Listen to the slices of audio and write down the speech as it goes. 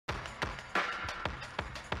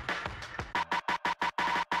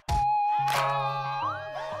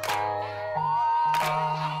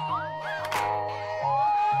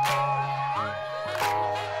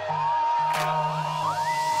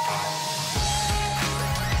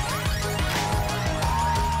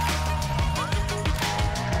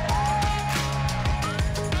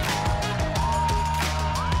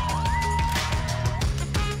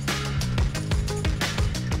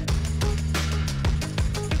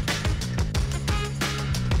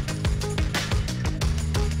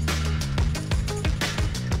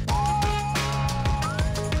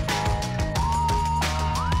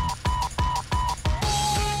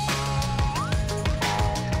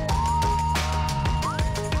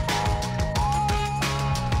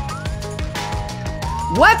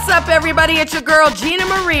What's up, everybody? It's your girl, Gina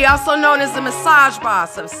Marie, also known as the massage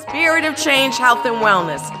boss of Spirit of Change Health and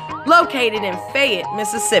Wellness, located in Fayette,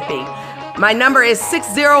 Mississippi. My number is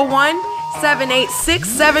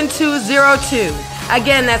 601-786-7202.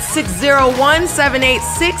 Again, that's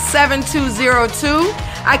 601-786-7202.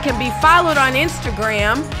 I can be followed on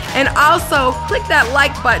Instagram, and also click that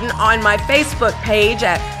like button on my Facebook page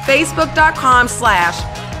at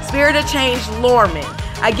facebook.com/spiritofchange Lorman.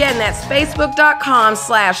 Again, that's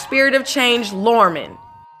facebook.com/spiritofchange Lorman.